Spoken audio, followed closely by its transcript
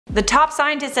The top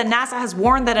scientist at NASA has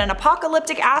warned that an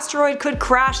apocalyptic asteroid could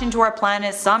crash into our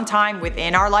planet sometime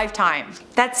within our lifetime.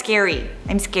 That's scary.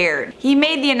 I'm scared. He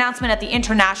made the announcement at the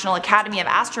International Academy of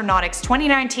Astronautics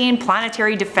 2019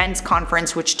 Planetary Defense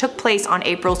Conference, which took place on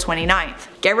April 29th.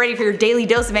 Get ready for your daily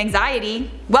dose of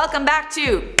anxiety. Welcome back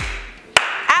to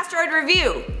Asteroid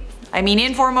Review.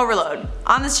 InformOverload.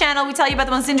 On this channel we tell you about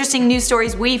the most interesting news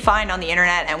stories we find on the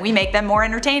internet and we make them more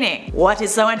entertaining. What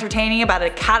is so entertaining about a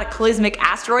cataclysmic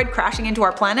asteroid crashing into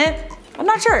our planet? I'm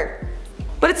not sure.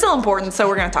 But it's still important, so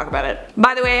we're gonna talk about it.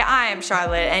 By the way, I am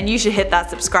Charlotte, and you should hit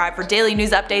that subscribe for daily news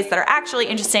updates that are actually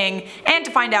interesting, and to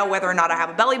find out whether or not I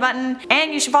have a belly button,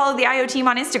 and you should follow the IO team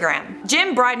on Instagram.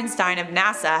 Jim Bridenstine of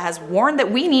NASA has warned that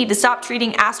we need to stop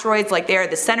treating asteroids like they are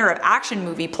the center of action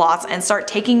movie plots and start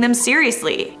taking them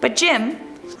seriously. But Jim,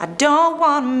 I don't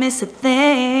wanna miss a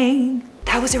thing.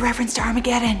 That was a reference to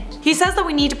Armageddon. He says that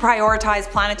we need to prioritize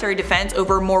planetary defense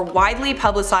over more widely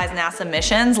publicized NASA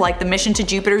missions like the mission to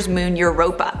Jupiter's moon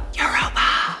Europa.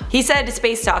 He said to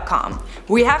Space.com,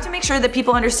 "We have to make sure that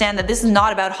people understand that this is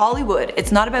not about Hollywood,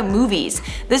 it's not about movies.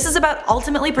 This is about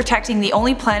ultimately protecting the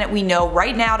only planet we know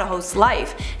right now to host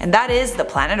life, and that is the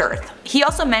planet Earth." He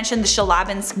also mentioned the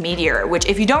Chelyabinsk Meteor, which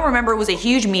if you don't remember was a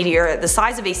huge meteor the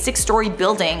size of a 6-story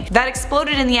building that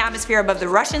exploded in the atmosphere above the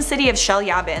Russian city of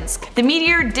Chelyabinsk. The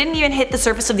meteor didn't even hit the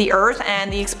surface of the Earth,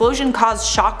 and the explosion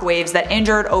caused shockwaves that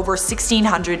injured over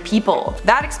 1,600 people.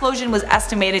 That explosion was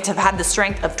estimated to have had the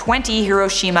strength of 20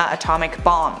 Hiroshima atomic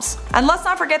bombs. And let's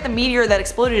not forget the meteor that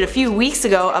exploded a few weeks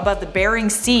ago above the Bering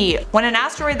Sea, when an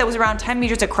asteroid that was around 10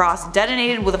 meters across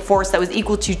detonated with a force that was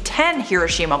equal to 10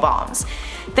 Hiroshima bombs.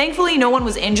 Thankfully no one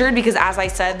was injured because, as I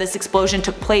said, this explosion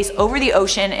took place over the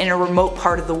ocean in a remote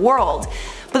part of the world.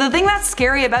 But the thing that's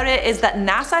scary about it is that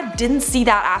NASA didn't see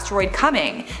that asteroid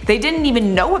coming. They didn't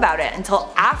even know about it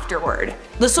until afterward.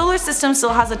 The solar system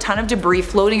still has a ton of debris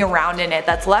floating around in it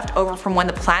that's left over from when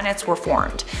the planets were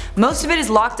formed. Most of it is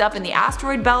locked up in the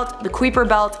asteroid belt, the Kuiper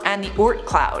belt, and the Oort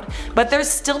cloud. But there's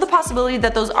still the possibility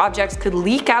that those objects could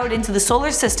leak out into the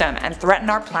solar system and threaten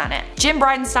our planet. Jim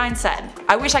Bridenstine said,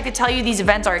 "I wish I could tell you these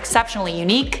events are exceptionally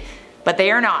unique, but they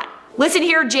are not." Listen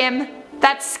here, Jim.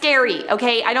 That's scary,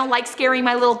 okay? I don't like scaring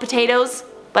my little potatoes,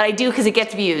 but I do because it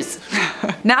gets views.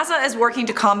 NASA is working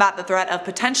to combat the threat of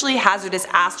potentially hazardous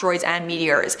asteroids and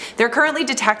meteors. They're currently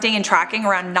detecting and tracking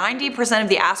around 90% of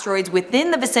the asteroids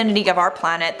within the vicinity of our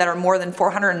planet that are more than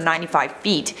 495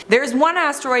 feet. There's one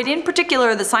asteroid in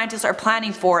particular the scientists are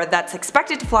planning for that's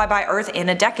expected to fly by Earth in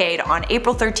a decade on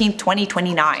April 13th,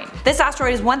 2029. This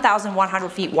asteroid is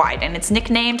 1,100 feet wide and it's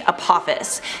nicknamed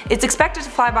Apophis. It's expected to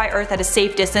fly by Earth at a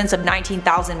safe distance of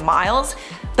 19,000 miles.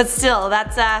 But still,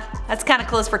 that's kinda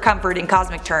close for comfort in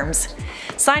cosmic terms.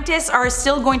 Scientists are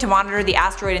still going to monitor the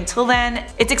asteroid until then.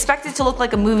 It's expected to look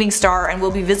like a moving star and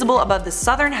will be visible above the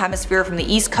southern hemisphere from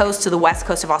the east coast to the west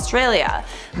coast of Australia,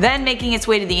 then making its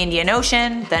way to the Indian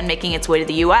Ocean, then making its way to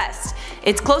the US.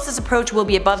 Its closest approach will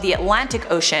be above the Atlantic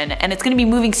Ocean, and it's going to be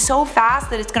moving so fast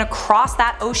that it's going to cross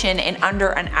that ocean in under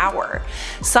an hour.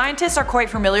 Scientists are quite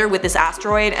familiar with this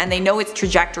asteroid and they know its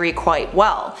trajectory quite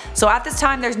well, so at this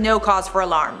time there's no cause for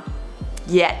alarm.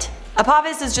 Yet.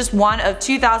 Apophis is just one of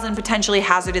 2,000 potentially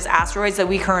hazardous asteroids that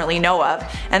we currently know of,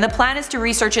 and the plan is to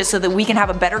research it so that we can have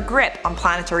a better grip on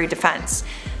planetary defense.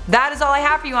 That is all I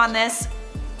have for you on this.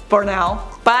 For now.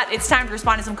 But it's time to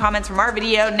respond to some comments from our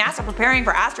video, NASA preparing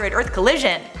for asteroid Earth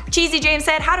collision. Cheesy James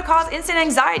said, "How to cause instant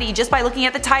anxiety just by looking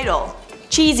at the title."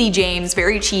 Cheesy James,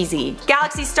 very cheesy.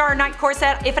 Galaxy Star Nightcore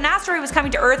said, "If an asteroid was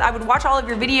coming to Earth, I would watch all of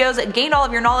your videos, gain all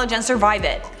of your knowledge, and survive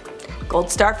it." Gold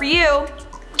star for you.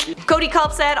 Cody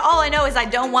Culp said, "All I know is I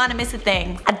don't want to miss a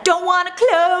thing. I don't want to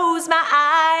close my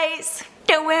eyes.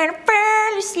 Don't want to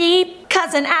fall asleep,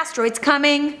 cause an asteroid's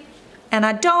coming. And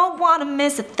I don't want to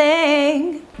miss a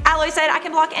thing." Alloy said, "I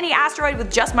can block any asteroid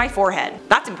with just my forehead."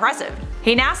 That's impressive.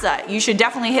 Hey NASA, you should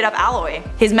definitely hit up Alloy.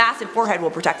 His massive forehead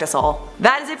will protect us all.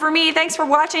 That is it for me. Thanks for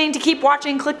watching. To keep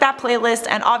watching, click that playlist,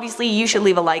 and obviously you should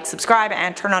leave a like, subscribe,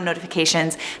 and turn on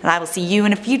notifications, and I will see you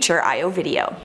in a future IO video.